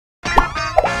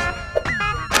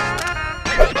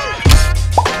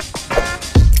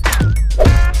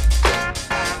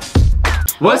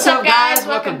What's up, guys?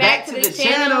 Welcome back to the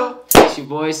channel. It's your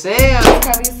boy Sam.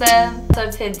 Carlisa. So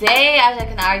today, as you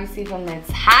can already see from the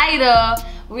title,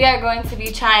 we are going to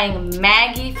be trying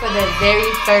Maggi for the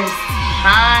very first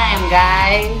time,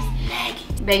 guys.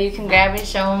 Maggi. Bet you can grab it,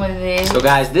 show them what it is. So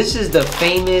guys, this is the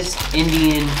famous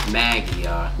Indian Maggi,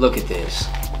 y'all. Look at this.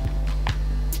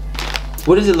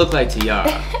 What does it look like to y'all?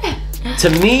 To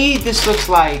me, this looks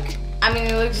like... I mean,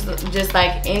 it looks just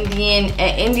like an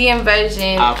Indian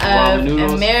version of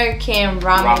American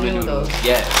ramen noodles.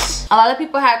 Yes. A lot of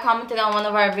people had commented on one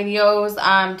of our videos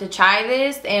to try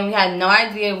this, and we had no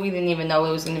idea. We didn't even know what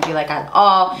it was going to be like at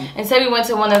all. And so we went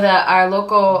to one of our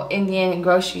local Indian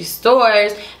grocery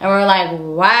stores, and we were like,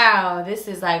 wow, this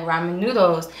is like ramen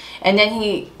noodles. And then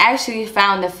he actually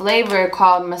found a flavor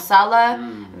called masala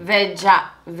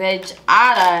veggiata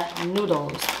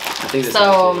noodles. I think that's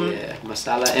yeah,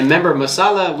 masala. And remember,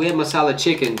 masala, we had masala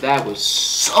chicken. That was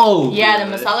so good. Yeah,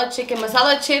 the masala chicken.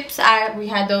 Masala chips, we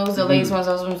had those, the Lay's ones.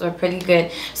 Those ones are pretty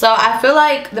good. So I feel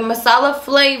like the masala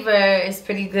flavor is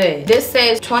pretty good. This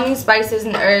says 20 spices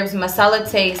and herbs, masala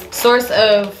taste, source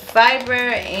of fiber,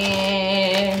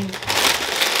 and...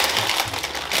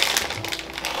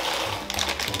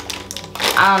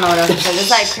 I don't know what else it says. It's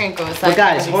like crinkles. But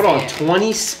guys, hold on.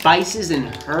 20 spices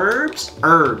and herbs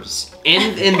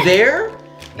in there?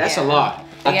 That's a lot.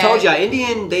 I told y'all,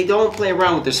 Indian, they don't play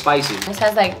around with their spices. This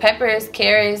has like peppers,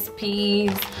 carrots,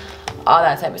 peas, all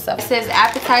that type of stuff. It says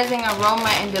appetizing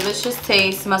aroma and delicious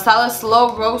taste. Masala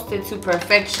slow roasted to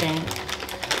perfection.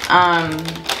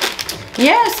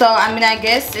 Yeah, so I mean, I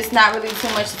guess it's not really too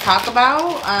much to talk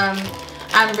about.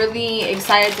 I'm really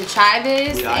excited to try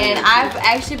this, and I've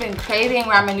actually been craving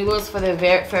ramen noodles for a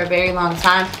very long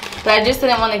time, but I just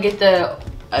didn't want to get the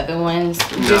other ones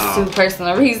just to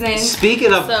personal reasons.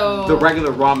 Speaking of the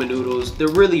regular ramen noodles, they're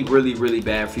really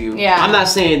bad for you. Yeah. I'm not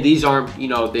saying these aren't, you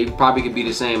know, they probably could be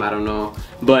the same, I don't know,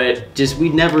 but we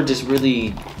never just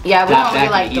really we don't really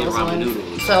like those ramen ones.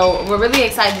 Noodles. So we're really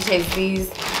excited to taste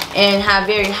these and have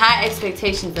very high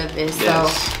expectations of this.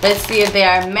 Yes. So let's see if they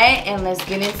are met, and let's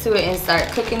get into it and start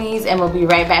cooking these, and we'll be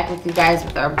right back with you guys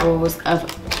with our bowls of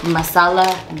masala.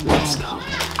 Let's go.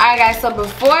 Alright guys, so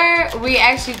before we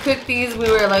actually cooked these,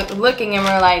 we were like looking and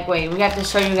we're like, wait, we have to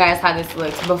show you guys how this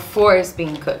looks before it's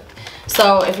being cooked.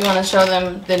 So if you want to show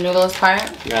them the noodles part.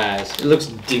 Guys, it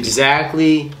looks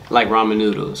exactly like ramen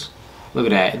noodles. Look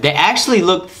at that. They actually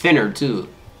look thinner too.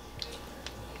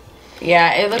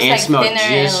 Yeah, it looks like thinner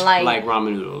and like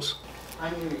ramen noodles.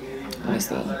 Let me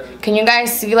see. Can you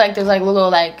guys see like there's like little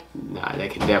like they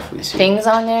can definitely see things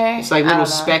on there? It's like little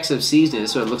specks of seasoning.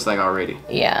 That's what it looks like already.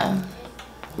 Yeah.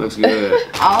 Looks good.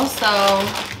 Also,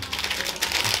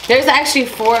 there's actually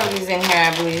 4 of these in here,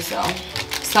 I believe so.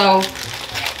 So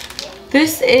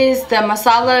this is the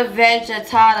masala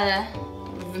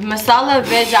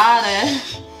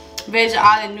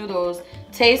veggiata noodles,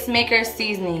 tastemaker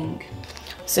seasoning.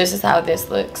 So this is how this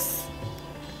looks.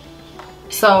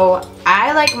 So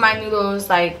I like my noodles,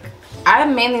 like I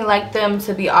mainly like them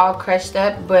to be all crushed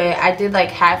up, but I did like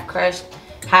half crushed,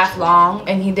 half long,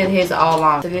 and he did his all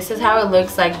long. So this is how it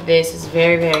looks like. This is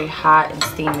very hot and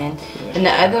steaming, and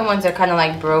the other ones are kind of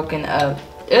like broken up.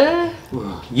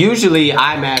 Usually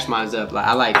I mash mine up.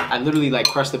 Like I literally like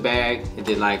crush the bag and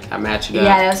then like I match it up.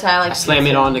 Yeah, that's why I like. I slam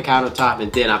it on the countertop and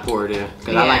then I pour it in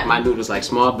because I like my noodles like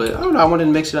small. But I don't know, I wanted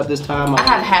to mix it up this time. I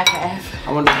have half.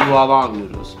 I wanted to do all long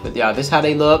noodles. But yeah, this is how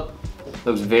they look.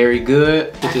 Looks very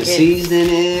good. Put the seasoning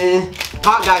in.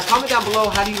 Guys, comment down below,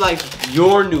 how do you like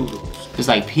your noodles? There's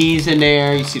like peas in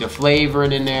there. You see the flavor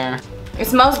in there. It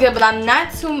smells good, but I'm not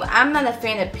a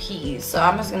fan of peas, so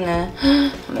I'm just gonna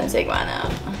take mine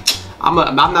out. I'm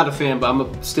not a fan, but I'm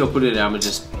gonna still put it in there. I'm gonna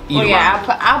just eat it. Yeah,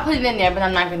 I'll put it in there, but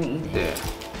I'm not gonna eat it. Yeah.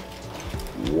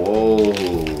 Whoa,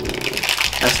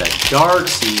 that's a dark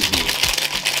seasoning.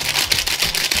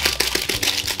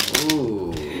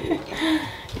 Ooh.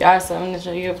 Yeah, so I'm gonna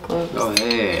show you up close. Go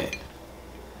ahead.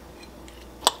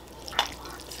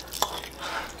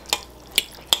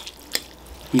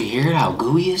 You hear how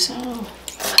gooey it sounds?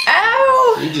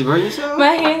 Ow! You just burned yourself?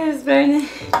 My hand is burning.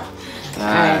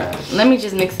 Alright, let me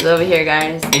just mix it over here,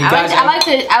 guys. I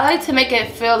like to make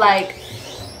it feel like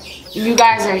you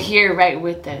guys are here right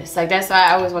with us. Like that's why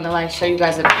I always want to like show you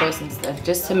guys up close and stuff,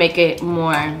 just to make it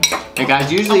more. And guys,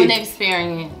 usually an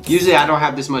experience. Usually I don't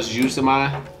have this much juice in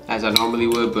mine as I normally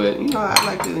would, but you know I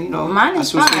like to, you know. Mine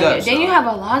is fine. Then you have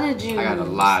a lot of juice. I got a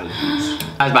lot of juice.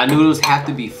 Guys, my noodles have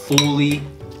to be fully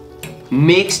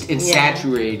mixed and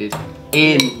saturated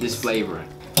in this flavoring.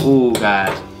 Ooh,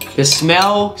 guys. The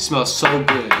smell smells so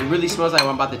good. It really smells like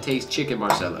I'm about to taste chicken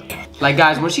Marcella. Like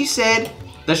guys, when she said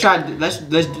let's try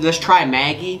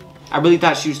Maggi, I really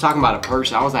thought she was talking about a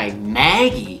person. I was like,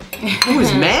 Maggie? Who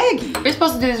is Maggie? We're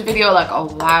supposed to do this video like a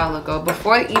while ago,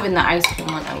 before even the ice cream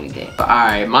one that we did. All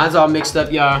right, mine's all mixed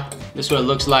up, y'all. This is what it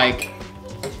looks like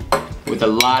with a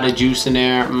lot of juice in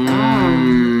there. I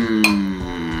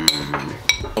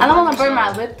don't want to burn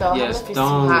my lip though. Yes, my lip is too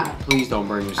hot. Please don't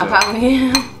burn yourself. I probably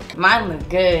am. Mine look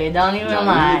good. Don't even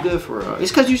lie. You look good for real. It's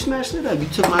because you smashed it up. You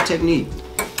took my technique.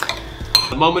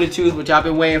 The moment of truth, which I've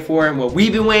been waiting for, and what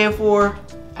we've been waiting for.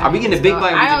 Are we getting a big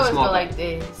bite? Or I always small go bite? like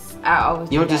this. I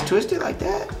always. You don't just twist it like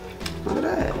that? Look at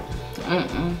that.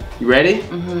 Mm-mm. You ready?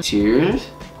 Mm-hmm. Cheers.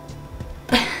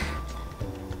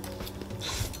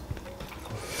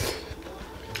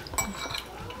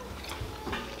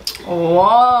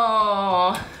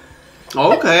 Whoa.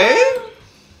 Okay.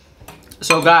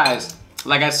 So guys,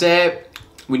 like I said,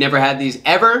 we never had these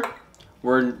ever.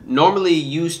 We're normally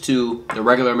used to the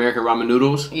regular American ramen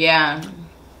noodles. Yeah.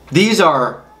 These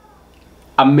are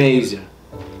amazing.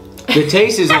 The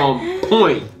taste is on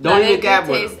point. Don't even gab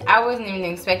with them. I wasn't even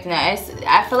expecting that.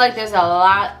 I feel like there's a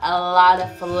lot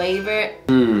of flavor.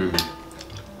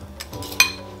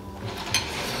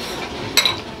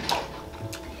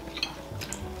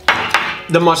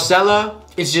 The Marcella,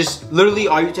 it's just literally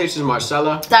all you taste is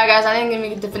Marcella. Sorry guys, I didn't even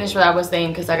get to finish what I was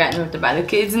saying because I got interrupted by the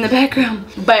kids in the background.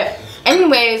 But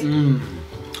anyways,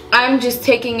 I'm just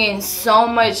taking in so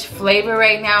much flavor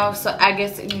right now. So I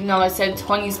guess, you know, it said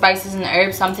 20 spices and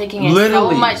herbs. So I'm taking in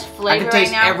so much flavor right now. I can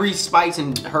taste every spice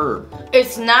and herb.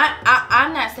 It's not,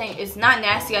 I'm not saying it's not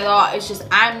nasty at all. It's just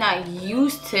I'm not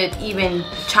used to even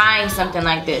trying something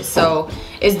like this. So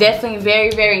it's definitely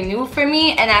very, very new for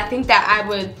me. And I think that I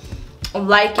would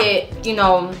like it, you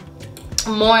know,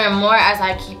 more and more as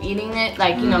I keep eating it.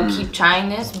 Like, you know, keep trying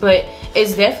this. But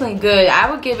it's definitely good.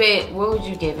 I would give it, what would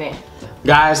you give it?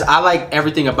 Guys, I like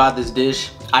everything about this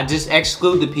dish. I just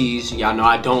exclude the peas. Y'all know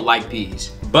I don't like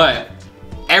peas. But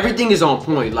everything is on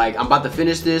point. Like, I'm about to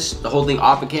finish this, the whole thing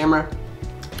off the camera.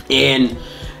 And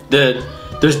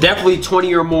there's definitely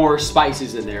 20 or more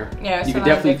spices in there. Yeah, you can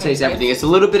definitely taste everything. It's a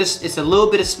little bit of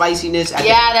spiciness.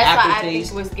 Yeah, that's what I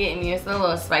think was getting me. It's a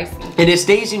little spicy. And it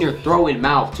stays in your throat and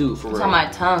mouth too, for real. It's on my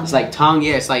tongue. It's like tongue,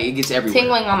 yeah, it's like it gets everywhere.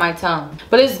 Tingling on my tongue.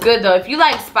 But it's good though. If you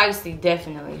like spicy,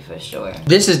 definitely, for sure.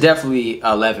 This is definitely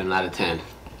 11 out of 10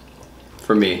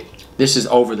 for me. This is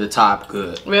over the top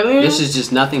good. Really? This is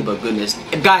just nothing but goodness.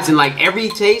 Guys, and like every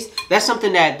taste, that's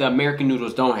something that the American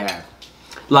noodles don't have.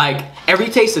 Like every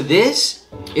taste of this,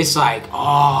 it's like,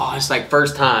 oh, it's like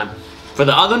first time. For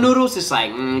the other noodles, it's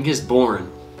like, it gets boring.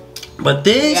 But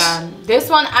this, yeah, this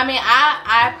one, I mean,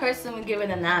 I personally would give it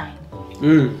a 9.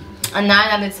 A 9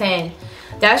 out of 10.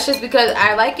 That's just because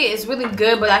I like it. It's really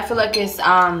good, but I feel like it's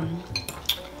I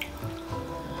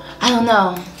don't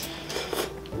know.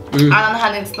 I don't know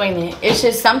how to explain it. It's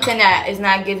just something that is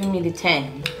not giving me the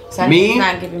 10. Something is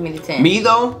not giving me the 10. Me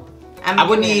though, I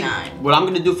would need, 9. what I'm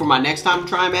gonna do for my next time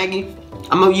trying Maggi,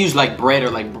 I'm gonna use like bread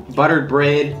or like buttered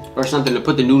bread or something to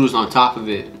put the noodles on top of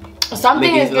it.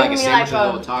 Something is giving me like a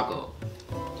little taco.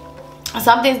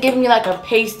 Something's giving me like a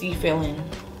pasty feeling.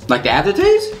 Like the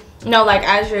aftertaste? No, like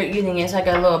as you're eating, it's like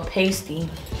a little pasty.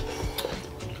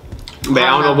 But I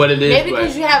don't know what it is. Maybe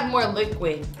because you have more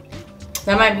liquid.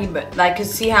 That might be, but like,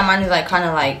 cause see how mine is like kind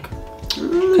of like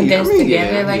condensed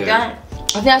together like that.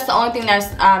 I think that's the only thing that's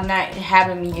not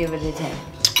having me give it a 10.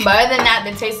 But other than that,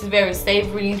 the taste is very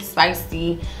savory,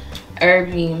 spicy,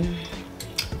 herby,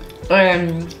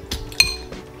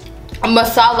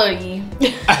 masala-y.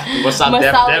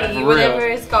 Masala-y, whatever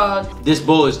it's called. This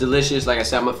bowl is delicious. Like I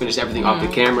said, I'm gonna finish everything off the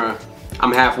camera.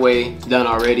 I'm halfway done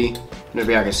already.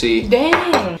 Maybe I can see.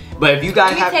 Dang. But if you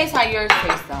guys Let me taste how yours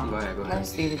tastes though. Go ahead. Let's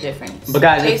see the difference. But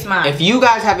guys, taste mine. if you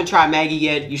guys haven't tried Maggi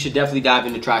yet, you should definitely dive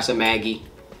in to try some Maggi.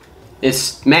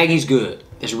 Maggi's good.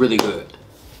 It's really good.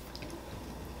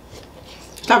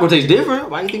 It's not gonna taste different.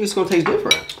 Why do you think it's gonna taste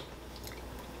different?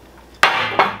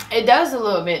 It does a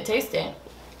little bit. Taste it.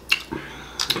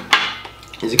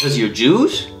 Is it because of your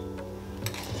juice?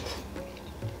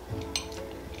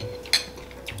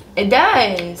 It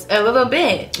does. A little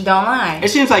bit. Don't lie. It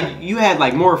seems like you had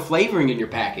like more flavoring in your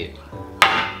packet.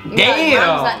 Damn.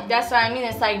 Yeah, that's what I mean.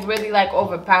 It's like really like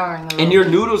overpowering. And your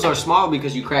noodles are small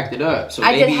because you cracked it up. So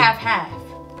I maybe... did half.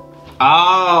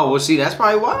 Oh, well see, that's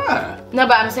probably why. No,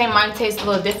 but I'm saying mine tastes a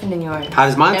little different than yours. How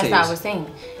does mine taste? That's what I was saying.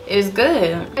 It's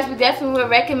good. We definitely would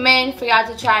recommend for y'all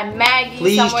to try Maggi.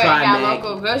 Please somewhere try in y'all Maggi.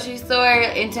 local grocery store,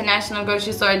 international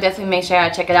grocery store. Definitely make sure y'all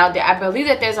check it out. I believe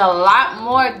that there's a lot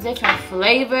more different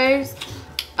flavors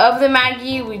of the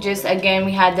Maggi. We just, again,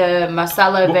 we had the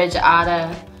masala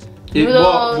veggiata noodles.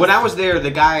 Well, when I was there,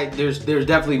 the guy, there's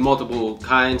definitely multiple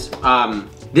kinds.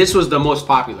 This was the most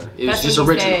popular. It was just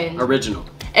original.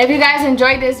 If you guys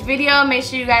enjoyed this video, make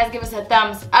sure you guys give us a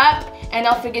thumbs up. And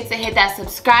don't forget to hit that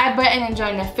subscribe button and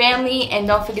join the family. And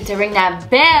don't forget to ring that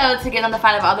bell to get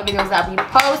notified of all the videos that we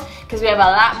post, because we have a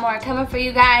lot more coming for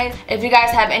you guys. If you guys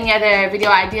have any other video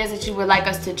ideas that you would like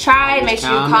us to try, make sure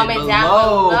you comment down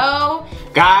below.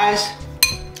 Guys,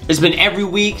 it's been every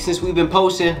week since we've been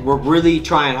posting. We're really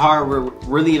trying hard. We're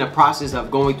really in a process of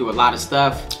going through a lot of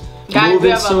stuff. Guys, we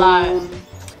have a lot.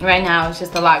 Right now, it's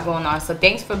just a lot going on. So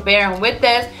thanks for bearing with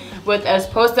us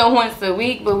posting once a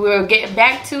week, but we'll get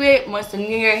back to it once the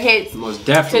new year hits. Most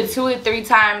definitely. To 2 or 3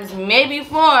 times, maybe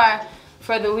 4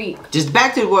 for the week. Just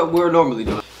back to what we're normally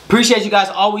doing. Appreciate you guys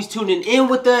always tuning in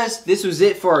with us. This was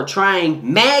it for trying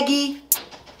Maggi.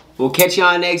 We'll catch you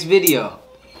on the next video.